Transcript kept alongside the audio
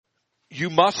you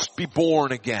must be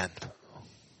born again.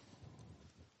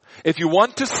 If you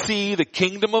want to see the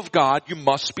kingdom of God, you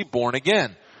must be born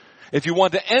again. If you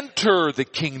want to enter the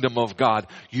kingdom of God,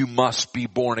 you must be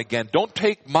born again. Don't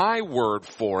take my word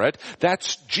for it.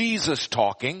 That's Jesus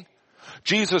talking.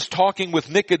 Jesus talking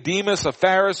with Nicodemus, a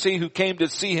Pharisee who came to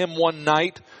see him one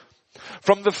night.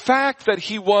 From the fact that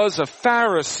he was a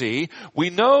Pharisee, we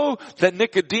know that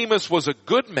Nicodemus was a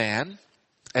good man,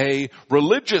 a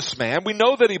religious man. We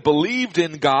know that he believed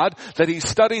in God, that he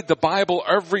studied the Bible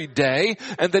every day,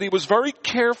 and that he was very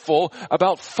careful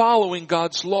about following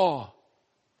God's law.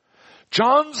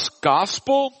 John's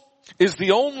gospel is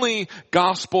the only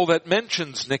gospel that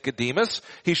mentions Nicodemus.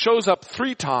 He shows up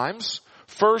 3 times.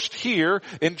 First here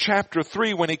in chapter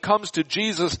 3 when he comes to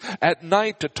Jesus at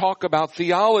night to talk about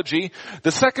theology.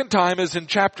 The second time is in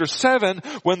chapter 7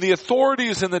 when the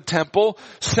authorities in the temple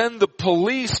send the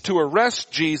police to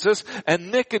arrest Jesus and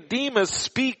Nicodemus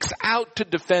speaks out to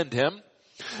defend him.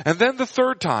 And then the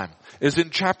third time is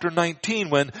in chapter 19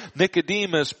 when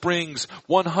Nicodemus brings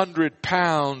 100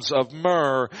 pounds of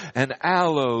myrrh and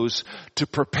aloes to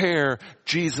prepare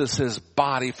Jesus'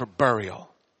 body for burial.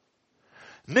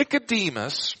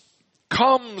 Nicodemus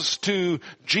comes to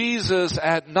Jesus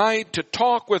at night to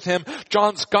talk with him.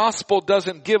 John's gospel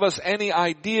doesn't give us any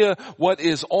idea what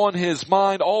is on his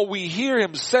mind. All we hear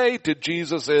him say to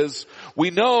Jesus is, "We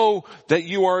know that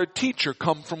you are a teacher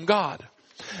come from God."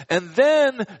 And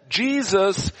then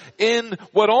Jesus, in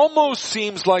what almost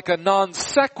seems like a non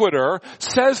sequitur,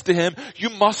 says to him, "You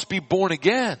must be born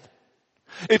again.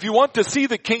 If you want to see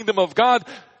the kingdom of God,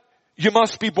 you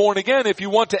must be born again. If you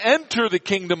want to enter the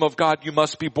kingdom of God, you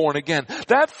must be born again."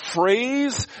 That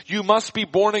phrase, "you must be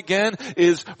born again,"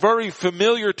 is very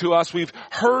familiar to us. We've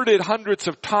heard it hundreds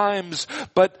of times,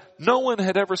 but no one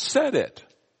had ever said it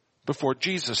before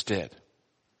Jesus did.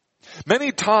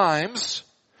 Many times,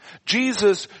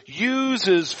 Jesus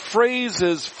uses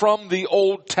phrases from the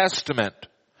Old Testament.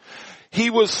 He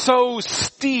was so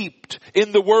steeped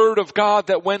in the Word of God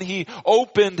that when he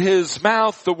opened his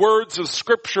mouth, the words of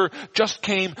Scripture just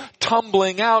came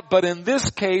tumbling out. But in this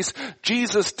case,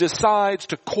 Jesus decides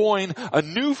to coin a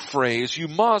new phrase, "You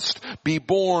must be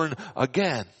born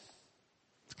again."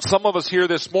 Some of us here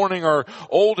this morning are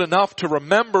old enough to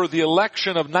remember the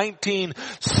election of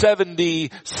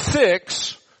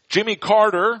 1976. Jimmy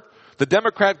Carter, the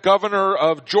Democrat governor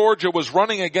of Georgia, was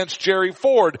running against Jerry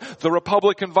Ford, the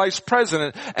Republican vice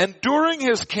president. And during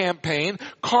his campaign,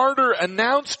 Carter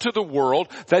announced to the world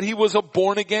that he was a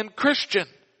born-again Christian.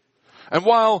 And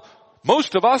while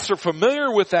most of us are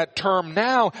familiar with that term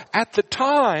now, at the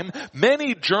time,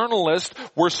 many journalists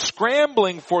were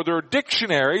scrambling for their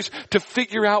dictionaries to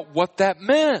figure out what that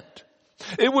meant.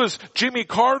 It was Jimmy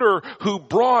Carter who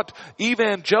brought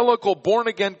evangelical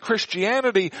born-again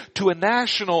Christianity to a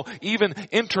national, even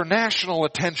international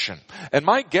attention. And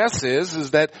my guess is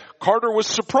that Carter was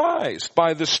surprised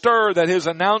by the stir that his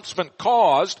announcement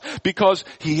caused because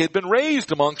he had been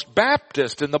raised amongst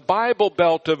Baptists in the Bible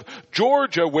Belt of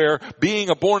Georgia where being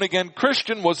a born-again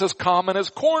Christian was as common as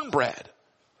cornbread.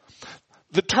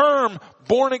 The term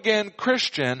born-again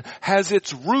Christian has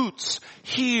its roots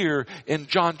here in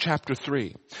John chapter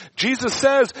 3. Jesus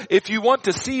says, if you want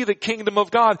to see the kingdom of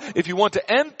God, if you want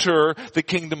to enter the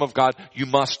kingdom of God, you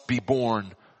must be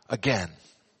born again.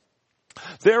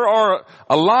 There are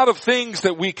a lot of things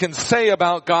that we can say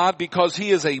about God because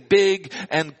He is a big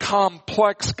and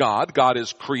complex God. God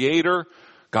is creator.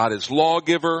 God is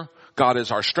lawgiver. God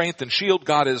is our strength and shield.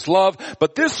 God is love.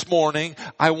 But this morning,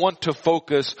 I want to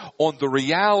focus on the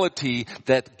reality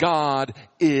that God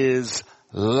is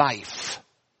life.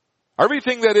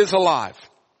 Everything that is alive,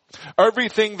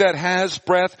 everything that has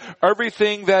breath,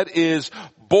 everything that is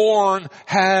born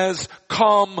has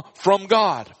come from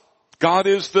God. God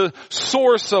is the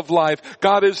source of life.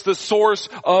 God is the source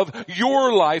of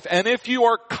your life. And if you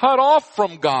are cut off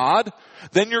from God,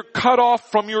 then you're cut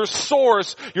off from your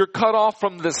source. You're cut off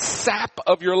from the sap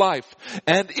of your life.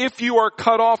 And if you are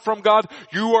cut off from God,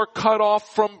 you are cut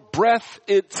off from breath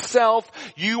itself.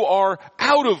 You are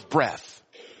out of breath.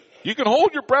 You can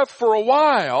hold your breath for a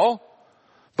while,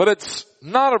 but it's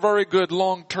not a very good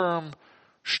long-term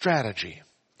strategy.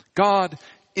 God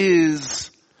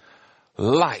is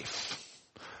life.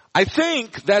 I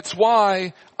think that's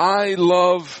why I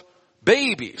love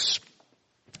babies.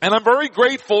 And I'm very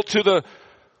grateful to the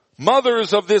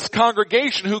mothers of this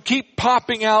congregation who keep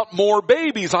popping out more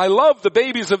babies. I love the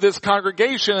babies of this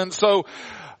congregation, and so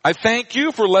I thank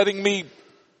you for letting me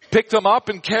pick them up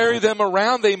and carry them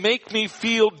around. They make me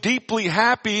feel deeply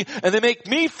happy, and they make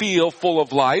me feel full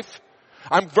of life.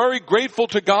 I'm very grateful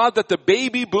to God that the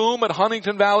baby boom at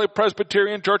Huntington Valley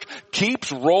Presbyterian Church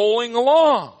keeps rolling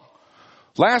along.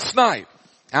 Last night,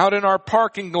 out in our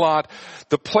parking lot,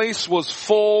 the place was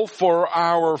full for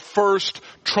our first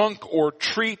trunk or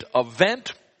treat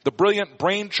event. The brilliant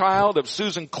brainchild of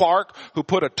Susan Clark, who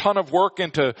put a ton of work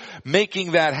into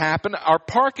making that happen. Our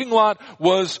parking lot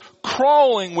was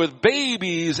crawling with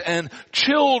babies and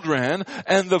children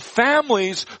and the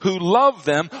families who love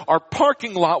them. Our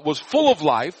parking lot was full of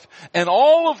life, and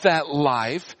all of that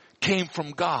life came from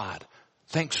God.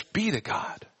 Thanks be to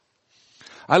God.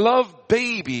 I love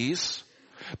babies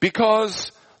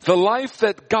because the life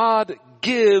that God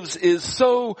gives is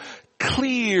so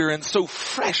clear and so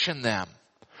fresh in them.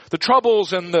 The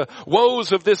troubles and the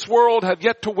woes of this world have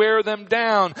yet to wear them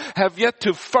down, have yet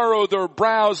to furrow their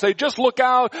brows. They just look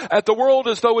out at the world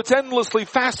as though it's endlessly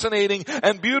fascinating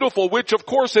and beautiful, which of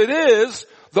course it is,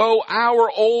 though our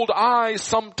old eyes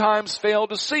sometimes fail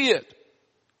to see it.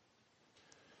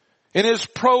 In his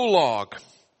prologue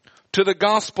to the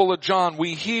Gospel of John,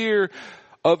 we hear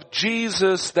of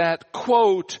Jesus that,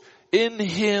 quote, in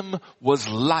him was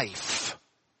life.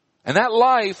 And that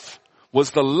life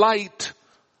was the light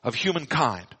of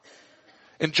humankind.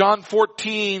 In John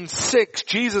 14:6,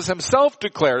 Jesus himself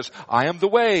declares, I am the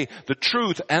way, the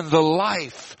truth, and the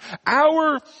life.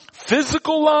 Our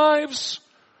physical lives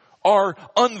are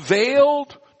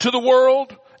unveiled to the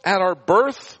world at our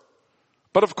birth.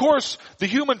 But of course, the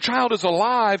human child is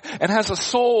alive and has a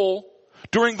soul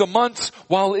during the months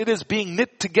while it is being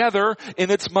knit together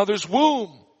in its mother's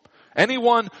womb.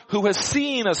 Anyone who has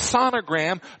seen a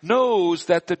sonogram knows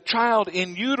that the child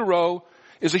in utero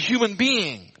is a human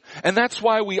being. And that's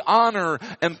why we honor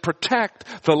and protect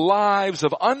the lives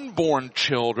of unborn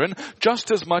children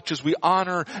just as much as we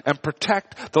honor and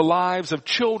protect the lives of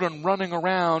children running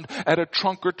around at a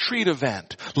trunk or treat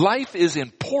event. Life is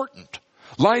important.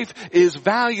 Life is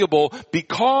valuable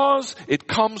because it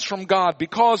comes from God,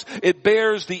 because it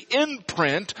bears the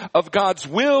imprint of God's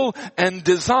will and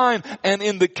design. And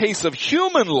in the case of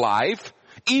human life,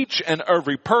 each and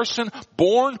every person,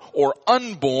 born or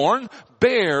unborn,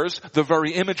 bears the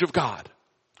very image of God.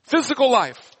 Physical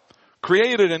life,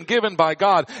 created and given by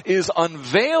God, is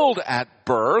unveiled at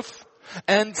birth,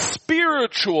 and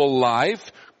spiritual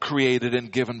life, created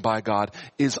and given by God,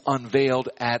 is unveiled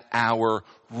at our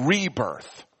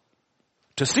rebirth.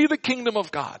 To see the kingdom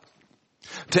of God,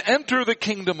 to enter the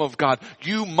kingdom of God,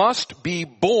 you must be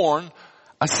born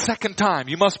a second time.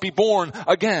 You must be born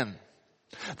again.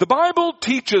 The Bible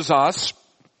teaches us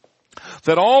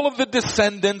that all of the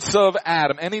descendants of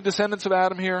Adam, any descendants of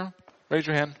Adam here? Raise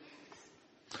your hand.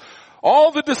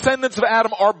 All the descendants of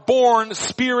Adam are born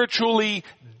spiritually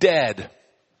dead.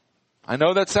 I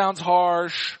know that sounds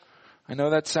harsh. I know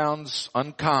that sounds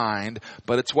unkind,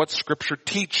 but it's what Scripture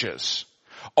teaches.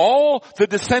 All the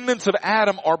descendants of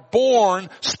Adam are born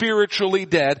spiritually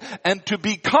dead, and to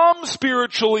become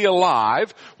spiritually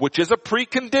alive, which is a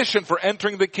precondition for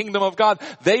entering the kingdom of God,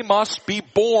 they must be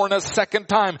born a second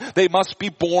time. They must be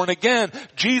born again.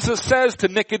 Jesus says to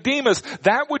Nicodemus,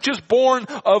 that which is born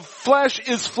of flesh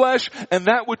is flesh, and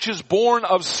that which is born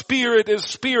of spirit is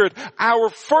spirit. Our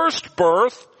first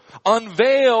birth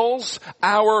unveils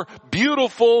our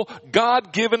beautiful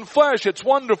God-given flesh. It's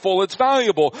wonderful, it's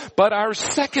valuable. But our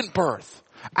second birth,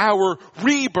 our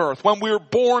rebirth, when we're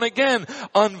born again,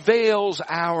 unveils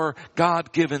our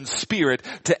God-given spirit.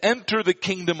 To enter the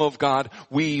kingdom of God,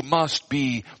 we must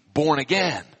be born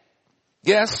again.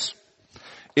 Yes,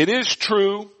 it is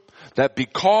true that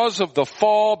because of the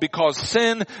fall, because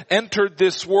sin entered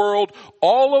this world,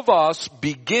 all of us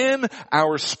begin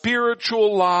our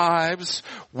spiritual lives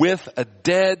with a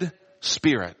dead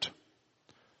spirit.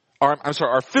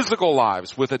 Our physical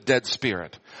lives with a dead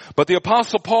spirit. But the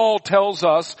Apostle Paul tells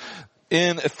us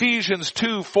in Ephesians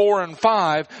 2:4 and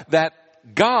 5 that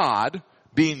God,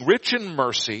 being rich in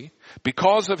mercy,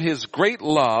 because of his great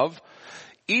love,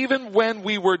 even when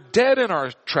we were dead in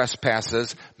our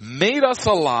trespasses, made us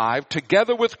alive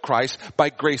together with Christ. By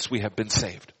grace we have been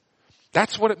saved.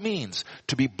 That's what it means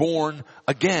to be born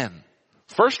again.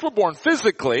 First we're born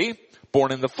physically,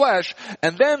 born in the flesh,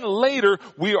 and then later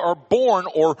we are born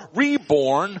or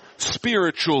reborn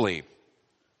spiritually.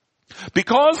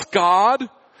 Because God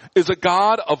is a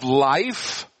God of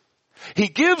life, he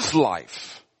gives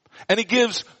life, and he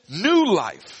gives new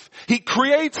life. He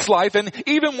creates life, and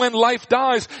even when life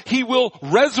dies, he will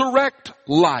resurrect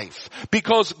life,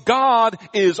 because God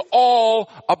is all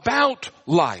about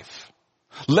life.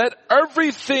 Let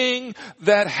everything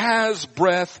that has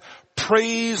breath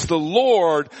praise the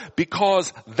Lord,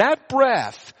 because that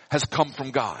breath has come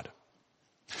from God.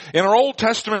 In our Old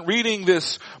Testament reading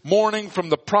this morning from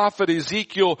the prophet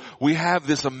Ezekiel, we have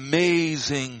this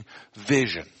amazing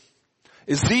vision.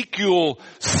 Ezekiel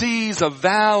sees a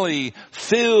valley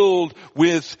filled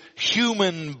with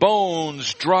human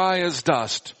bones, dry as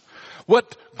dust.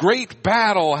 What great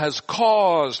battle has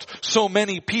caused so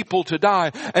many people to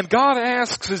die? And God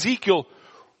asks Ezekiel,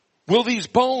 will these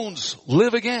bones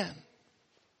live again?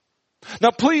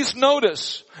 Now please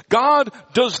notice, God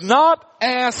does not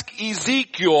ask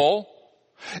Ezekiel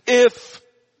if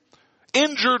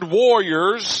injured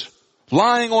warriors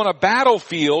lying on a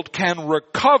battlefield can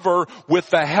recover with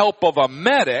the help of a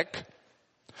medic.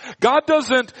 God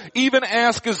doesn't even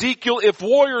ask Ezekiel if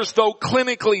warriors, though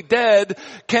clinically dead,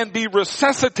 can be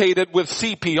resuscitated with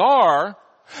CPR.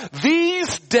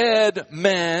 These dead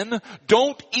men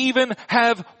don't even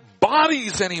have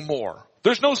bodies anymore.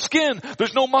 There's no skin,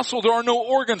 there's no muscle, there are no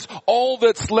organs. All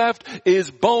that's left is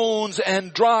bones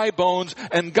and dry bones.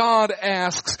 And God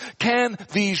asks, can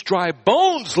these dry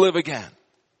bones live again?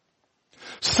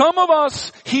 Some of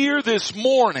us here this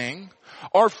morning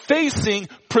are facing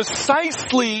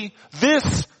precisely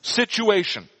this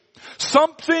situation.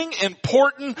 Something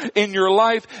important in your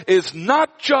life is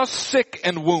not just sick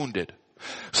and wounded.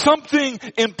 Something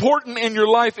important in your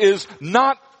life is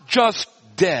not just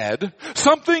dead.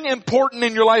 Something important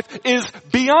in your life is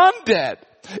beyond dead.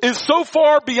 Is so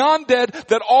far beyond dead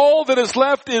that all that is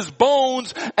left is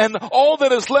bones, and all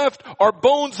that is left are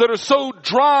bones that are so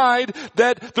dried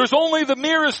that there's only the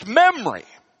merest memory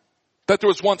that there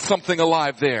was once something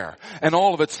alive there, and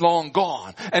all of it's long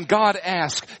gone. And God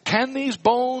asks, can these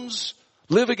bones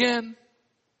live again?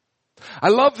 I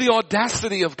love the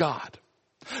audacity of God.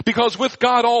 Because with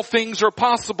God all things are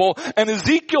possible, and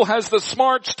Ezekiel has the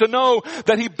smarts to know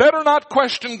that he better not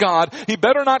question God. He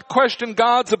better not question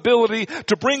God's ability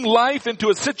to bring life into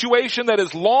a situation that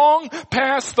is long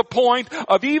past the point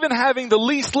of even having the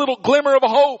least little glimmer of a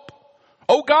hope.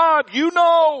 Oh God, you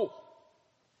know.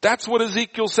 That's what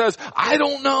Ezekiel says. I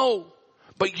don't know,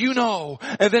 but you know.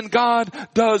 And then God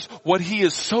does what he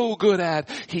is so good at.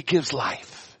 He gives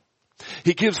life.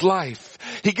 He gives life.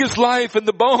 He gives life, and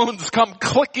the bones come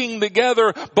clicking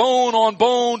together, bone on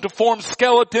bone, to form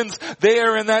skeletons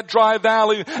there in that dry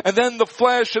valley. And then the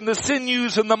flesh and the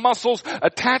sinews and the muscles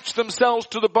attach themselves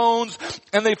to the bones,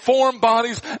 and they form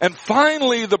bodies. And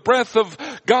finally the breath of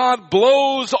God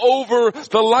blows over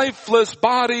the lifeless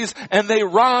bodies, and they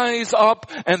rise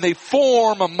up and they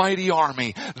form a mighty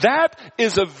army. That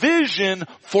is a vision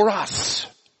for us.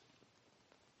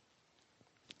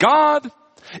 God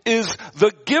is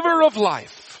the giver of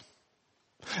life.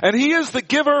 And he is the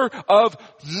giver of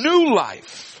new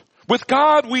life. With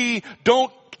God, we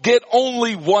don't get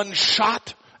only one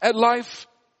shot at life.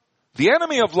 The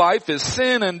enemy of life is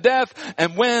sin and death.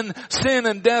 And when sin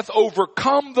and death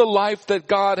overcome the life that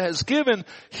God has given,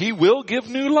 he will give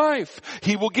new life.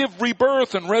 He will give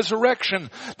rebirth and resurrection.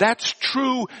 That's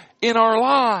true in our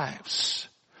lives.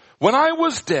 When I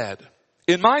was dead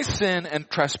in my sin and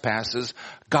trespasses,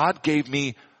 God gave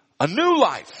me a new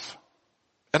life,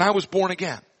 and I was born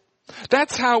again.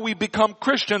 That's how we become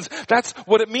Christians. That's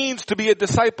what it means to be a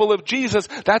disciple of Jesus.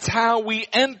 That's how we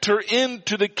enter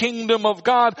into the kingdom of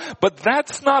God. But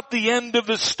that's not the end of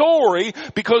the story,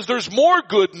 because there's more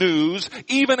good news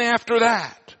even after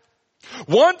that.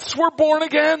 Once we're born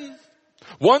again,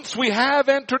 once we have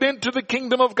entered into the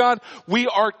kingdom of God, we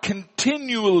are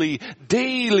continually,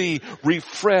 daily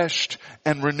refreshed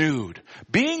and renewed.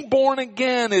 Being born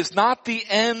again is not the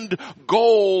end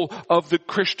goal of the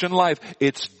Christian life.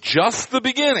 It's just the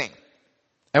beginning.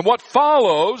 And what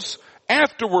follows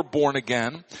after we're born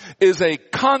again is a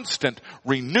constant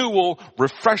renewal,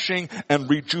 refreshing, and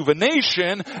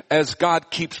rejuvenation as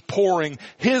God keeps pouring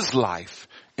his life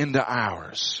into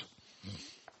ours.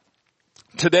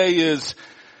 Today is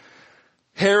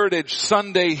Heritage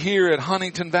Sunday here at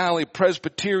Huntington Valley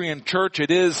Presbyterian Church.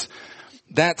 It is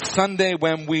that Sunday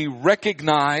when we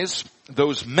recognize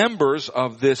those members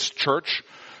of this church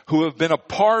who have been a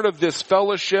part of this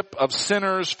fellowship of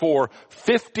sinners for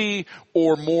 50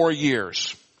 or more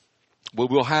years. We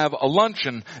will have a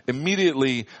luncheon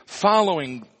immediately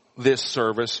following this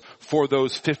service for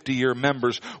those 50-year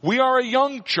members. We are a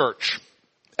young church,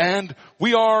 and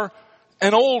we are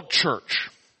an old church.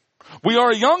 We are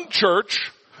a young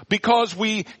church because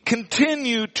we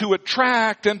continue to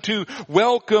attract and to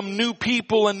welcome new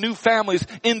people and new families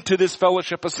into this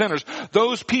fellowship of sinners.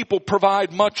 Those people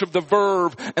provide much of the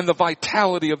verve and the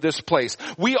vitality of this place.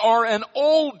 We are an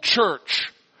old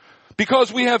church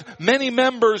Because we have many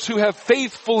members who have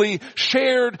faithfully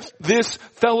shared this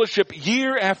fellowship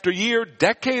year after year,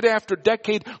 decade after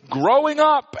decade, growing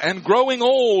up and growing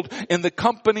old in the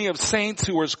company of saints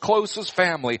who are as close as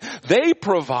family. They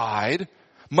provide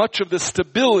much of the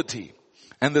stability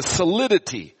and the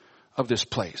solidity of this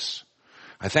place.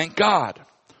 I thank God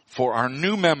for our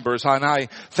new members, and I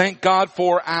thank God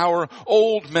for our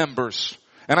old members.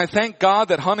 And I thank God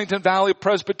that Huntington Valley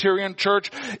Presbyterian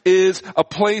Church is a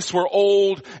place where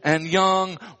old and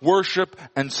young worship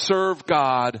and serve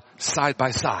God side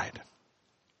by side.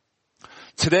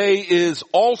 Today is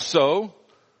also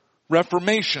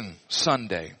Reformation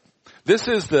Sunday. This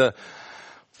is the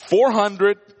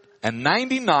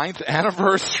 499th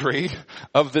anniversary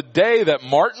of the day that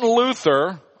Martin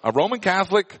Luther, a Roman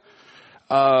Catholic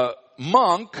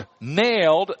monk,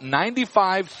 nailed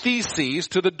 95 theses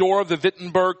to the door of the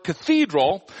Wittenberg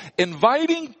Cathedral,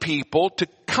 inviting people to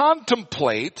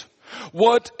contemplate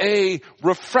what a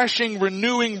refreshing,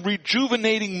 renewing,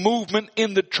 rejuvenating movement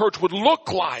in the church would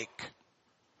look like.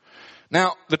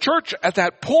 Now, the church at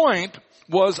that point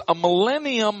was a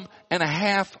millennium and a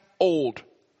half old.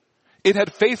 It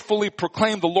had faithfully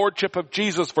proclaimed the lordship of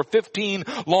Jesus for 15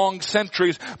 long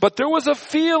centuries, but there was a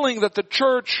feeling that the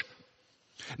church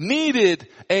needed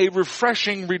a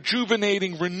refreshing,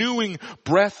 rejuvenating, renewing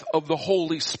breath of the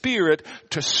Holy Spirit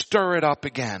to stir it up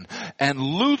again. And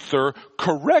Luther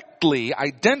correctly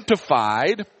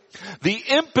identified the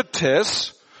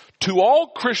impetus to all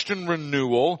Christian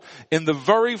renewal in the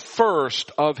very first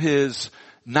of his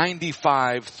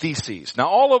 95 Theses. Now,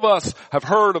 all of us have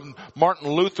heard of Martin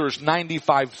Luther's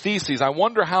 95 Theses. I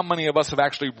wonder how many of us have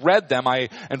actually read them. I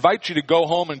invite you to go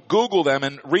home and Google them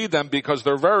and read them because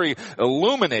they're very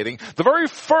illuminating. The very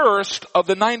first of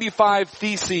the 95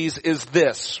 Theses is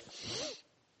this.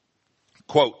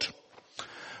 Quote,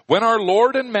 "When our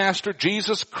Lord and Master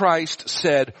Jesus Christ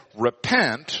said,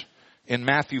 'Repent,' in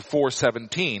Matthew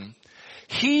 4:17,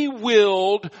 He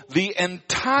willed the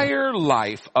entire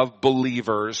life of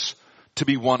believers to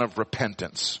be one of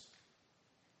repentance.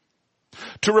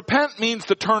 To repent means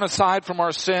to turn aside from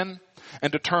our sin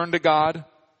and to turn to God.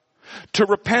 To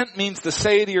repent means to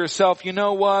say to yourself, you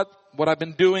know what I've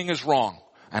been doing is wrong,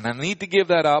 and I need to give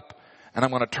that up, and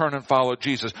I'm going to turn and follow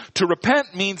Jesus. To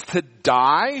repent means to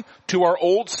die to our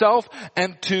old self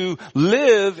and to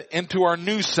live into our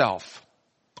new self.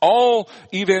 All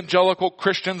evangelical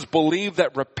Christians believe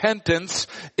that repentance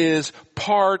is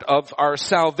part of our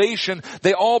salvation.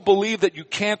 They all believe that you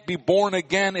can't be born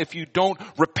again if you don't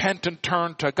repent and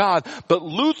turn to God. But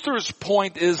Luther's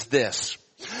point is this,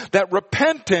 that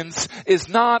repentance is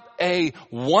not a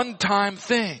one-time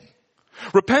thing.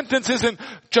 Repentance isn't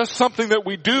just something that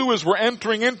we do as we're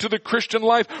entering into the Christian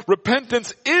life.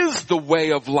 Repentance is the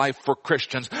way of life for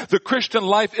Christians. The Christian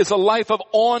life is a life of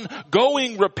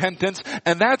ongoing repentance,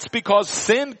 and that's because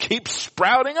sin keeps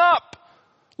sprouting up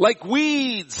like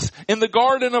weeds in the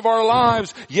garden of our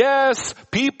lives. Yes,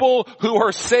 people who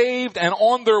are saved and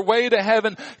on their way to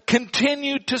heaven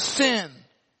continue to sin.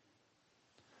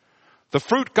 The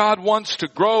fruit God wants to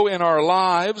grow in our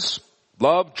lives,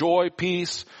 love, joy,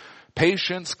 peace,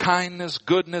 patience, kindness,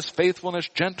 goodness, faithfulness,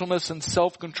 gentleness, and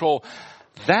self-control.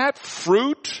 That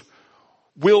fruit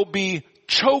will be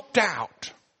choked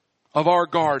out of our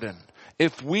garden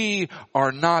if we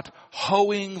are not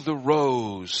hoeing the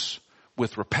rows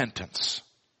with repentance.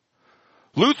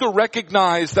 Luther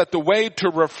recognized that the way to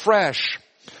refresh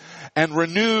and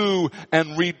renew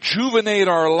and rejuvenate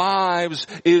our lives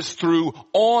is through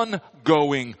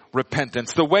ongoing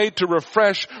repentance. The way to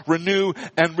refresh, renew,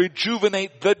 and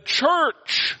rejuvenate the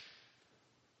church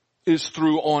is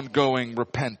through ongoing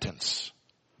repentance.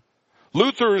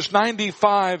 Luther's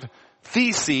 95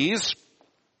 Theses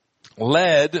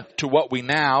led to what we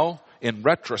now, in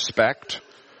retrospect,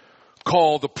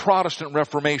 call the Protestant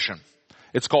Reformation.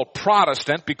 It's called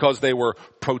Protestant because they were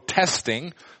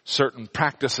protesting certain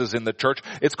practices in the church.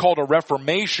 It's called a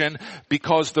Reformation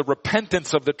because the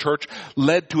repentance of the church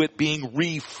led to it being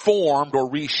reformed or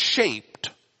reshaped.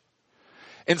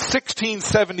 In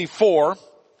 1674,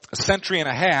 a century and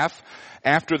a half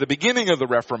after the beginning of the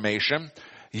Reformation,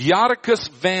 Jodocus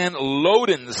van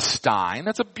Lodenstein,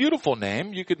 that's a beautiful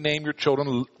name. You could name your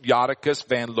children Jodocus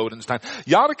van Lodenstein.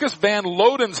 Jodocus van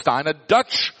Lodenstein, a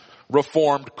Dutch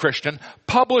Reformed Christian,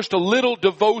 published a little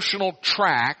devotional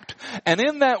tract, and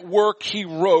in that work he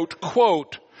wrote,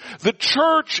 quote, "The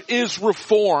church is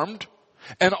reformed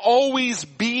and always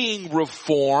being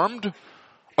reformed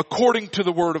according to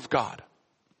the Word of God.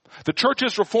 The church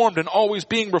is reformed and always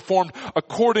being reformed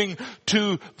according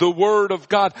to the Word of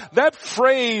God. That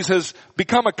phrase has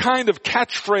become a kind of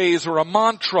catchphrase or a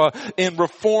mantra in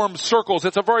Reformed circles.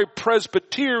 It's a very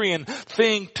Presbyterian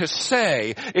thing to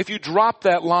say. If you drop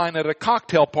that line at a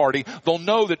cocktail party, they'll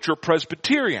know that you're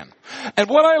Presbyterian. And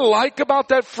what I like about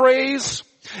that phrase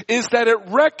is that it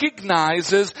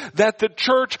recognizes that the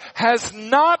church has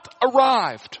not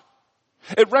arrived.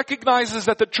 It recognizes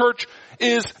that the church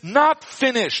is not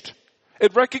finished.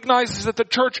 It recognizes that the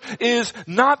church is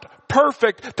not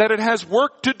perfect, that it has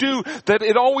work to do, that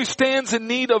it always stands in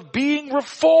need of being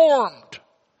reformed,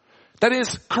 that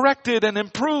is corrected and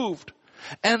improved,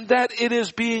 and that it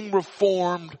is being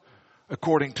reformed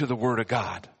according to the Word of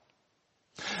God.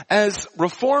 As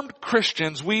Reformed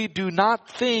Christians, we do not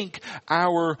think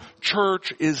our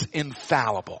church is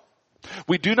infallible.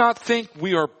 We do not think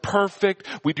we are perfect.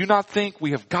 We do not think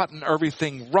we have gotten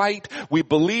everything right. We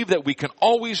believe that we can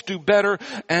always do better.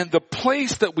 And the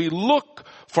place that we look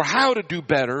for how to do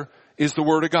better is the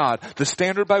Word of God. The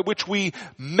standard by which we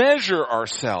measure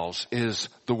ourselves is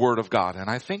the Word of God. And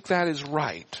I think that is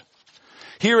right.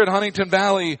 Here at Huntington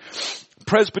Valley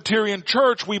Presbyterian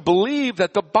Church, we believe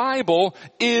that the Bible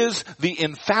is the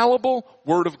infallible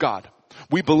Word of God.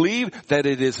 We believe that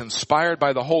it is inspired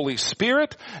by the Holy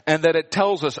Spirit and that it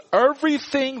tells us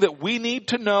everything that we need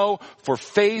to know for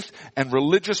faith and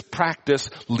religious practice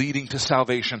leading to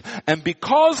salvation. And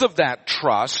because of that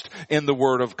trust in the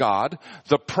Word of God,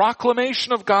 the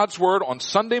proclamation of God's Word on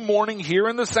Sunday morning here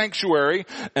in the sanctuary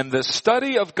and the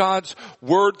study of God's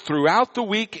Word throughout the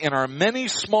week in our many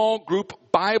small group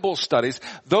Bible studies,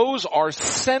 those are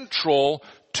central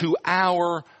to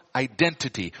our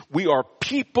identity. We are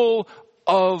people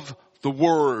of the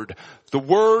Word. The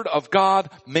Word of God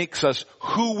makes us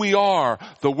who we are.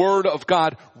 The Word of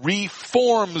God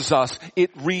reforms us.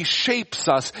 It reshapes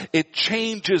us. It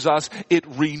changes us. It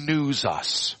renews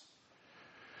us.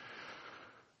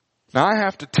 Now I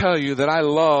have to tell you that I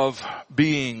love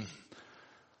being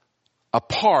a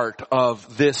part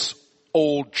of this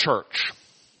old church.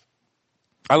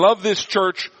 I love this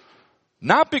church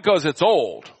not because it's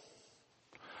old.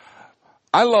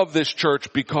 I love this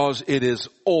church because it is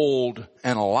old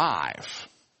and alive.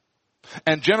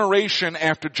 And generation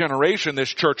after generation,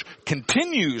 this church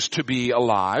continues to be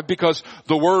alive because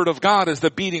the Word of God is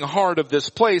the beating heart of this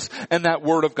place, and that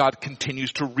Word of God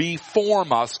continues to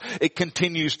reform us. It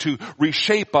continues to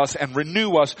reshape us and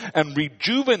renew us and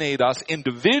rejuvenate us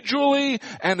individually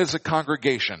and as a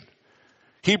congregation.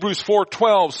 Hebrews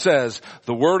 4:12 says,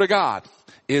 the Word of God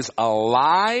is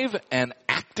alive and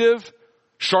active,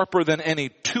 sharper than any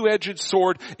two-edged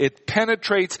sword. It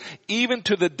penetrates even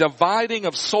to the dividing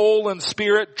of soul and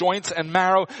spirit, joints and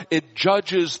marrow. It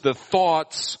judges the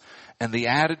thoughts and the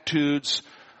attitudes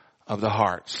of the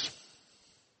hearts.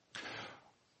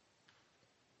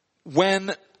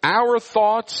 When our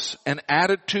thoughts and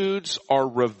attitudes are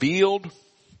revealed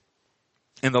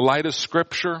in the light of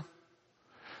Scripture,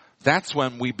 that's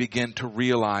when we begin to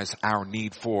realize our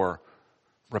need for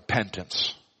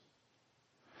repentance.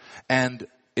 And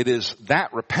it is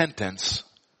that repentance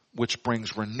which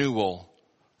brings renewal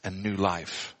and new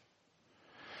life.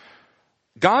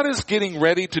 God is getting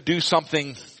ready to do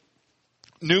something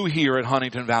new here at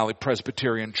Huntington Valley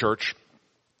Presbyterian Church.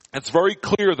 It's very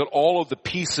clear that all of the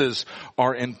pieces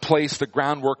are in place. The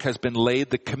groundwork has been laid.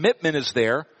 The commitment is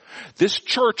there. This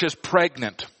church is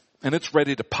pregnant and it's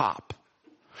ready to pop.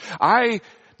 I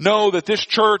know that this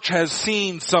church has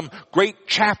seen some great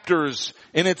chapters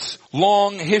in its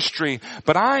long history,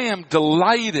 but I am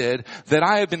delighted that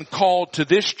I have been called to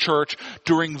this church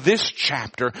during this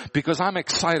chapter because I'm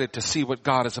excited to see what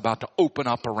God is about to open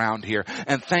up around here.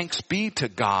 And thanks be to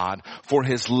God for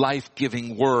His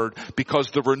life-giving Word,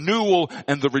 because the renewal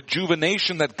and the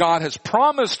rejuvenation that God has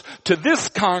promised to this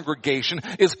congregation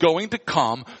is going to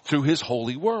come through His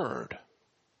holy Word.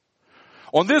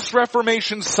 On this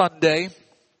Reformation Sunday,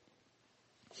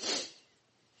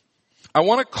 I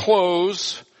want to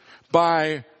close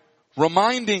by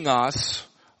reminding us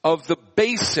of the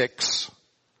basics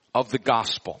of the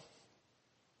gospel.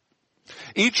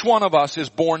 Each one of us is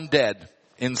born dead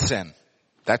in sin.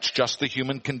 That's just the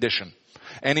human condition.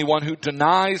 Anyone who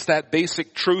denies that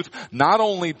basic truth not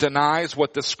only denies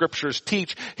what the Scriptures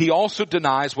teach, he also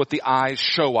denies what the eyes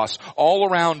show us. All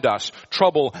around us,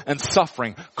 trouble and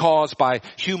suffering caused by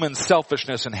human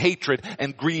selfishness and hatred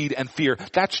and greed and fear.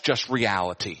 That's just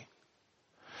reality.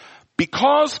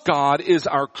 Because God is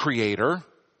our Creator,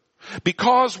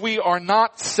 Because we are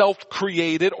not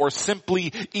self-created or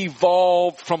simply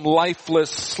evolved from lifeless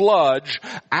sludge,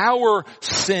 our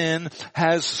sin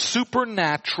has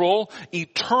supernatural,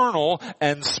 eternal,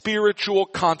 and spiritual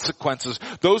consequences.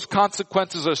 Those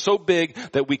consequences are so big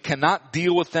that we cannot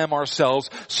deal with them ourselves.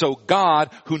 So God,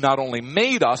 who not only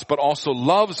made us, but also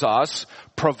loves us,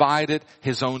 provided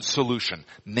His own solution,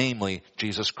 namely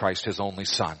Jesus Christ, His only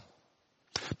Son.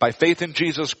 By faith in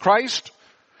Jesus Christ,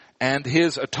 and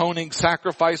His atoning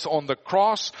sacrifice on the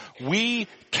cross, we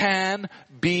can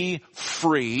be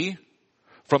free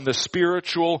from the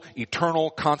spiritual, eternal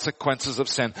consequences of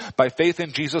sin. By faith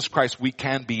in Jesus Christ, we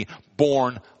can be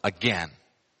born again.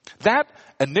 That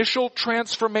initial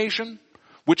transformation,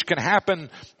 which can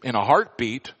happen in a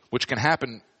heartbeat, which can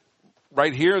happen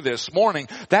right here this morning,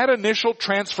 that initial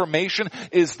transformation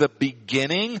is the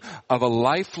beginning of a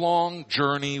lifelong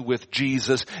journey with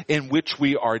Jesus in which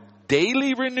we are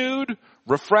daily renewed,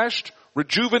 refreshed,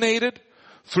 rejuvenated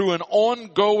through an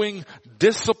ongoing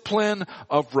discipline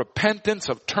of repentance,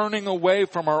 of turning away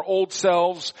from our old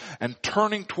selves and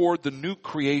turning toward the new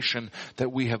creation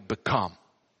that we have become.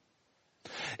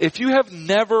 If you have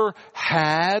never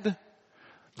had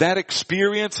that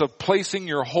experience of placing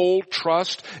your whole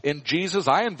trust in Jesus,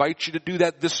 I invite you to do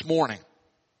that this morning.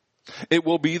 It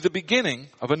will be the beginning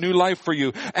of a new life for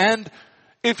you. And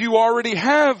if you already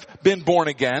have been born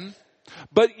again,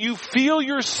 but you feel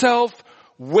yourself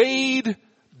weighed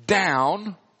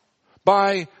down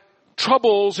by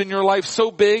troubles in your life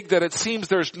so big that it seems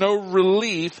there's no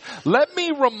relief, let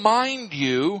me remind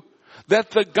you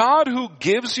that the God who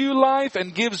gives you life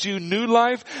and gives you new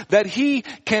life, that He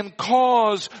can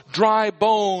cause dry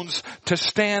bones to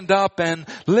stand up and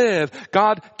live.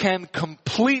 God can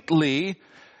completely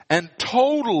and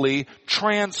totally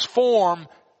transform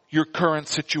your current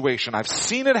situation. I've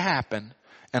seen it happen,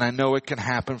 and I know it can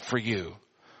happen for you.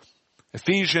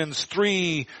 Ephesians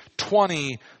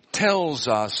 3:20 tells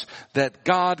us that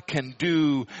God can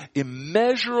do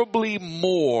immeasurably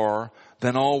more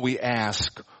than all we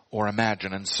ask or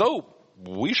imagine. And so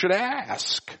we should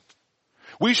ask.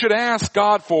 We should ask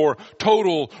God for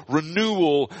total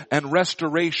renewal and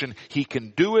restoration. He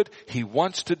can do it. He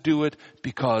wants to do it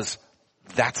because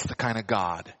that's the kind of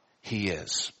God He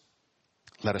is.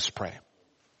 Let us pray.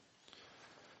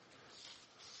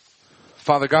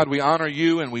 Father God, we honor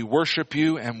You and we worship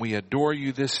You and we adore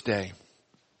You this day.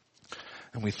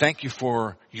 And we thank You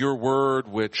for Your word,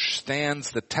 which stands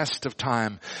the test of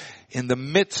time. In the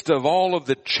midst of all of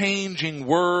the changing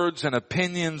words and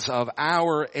opinions of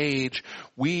our age,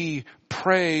 we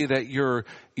pray that Your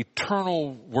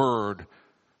eternal word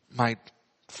might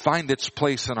find its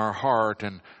place in our heart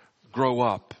and grow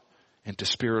up into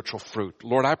spiritual fruit.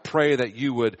 Lord, I pray that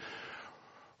You would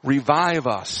revive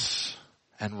us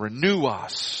and renew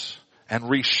us and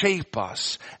reshape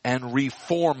us and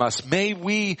reform us. May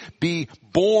we be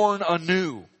born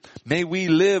anew. May we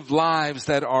live lives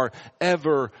that are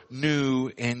ever new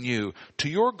in You. To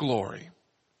Your glory,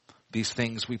 these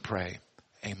things we pray.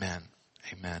 Amen.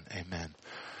 Amen. Amen.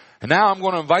 And now I'm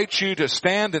going to invite you to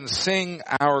stand and sing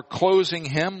our closing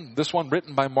hymn. This one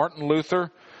written by Martin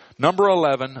Luther. Number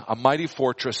 11, A Mighty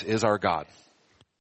Fortress is Our God.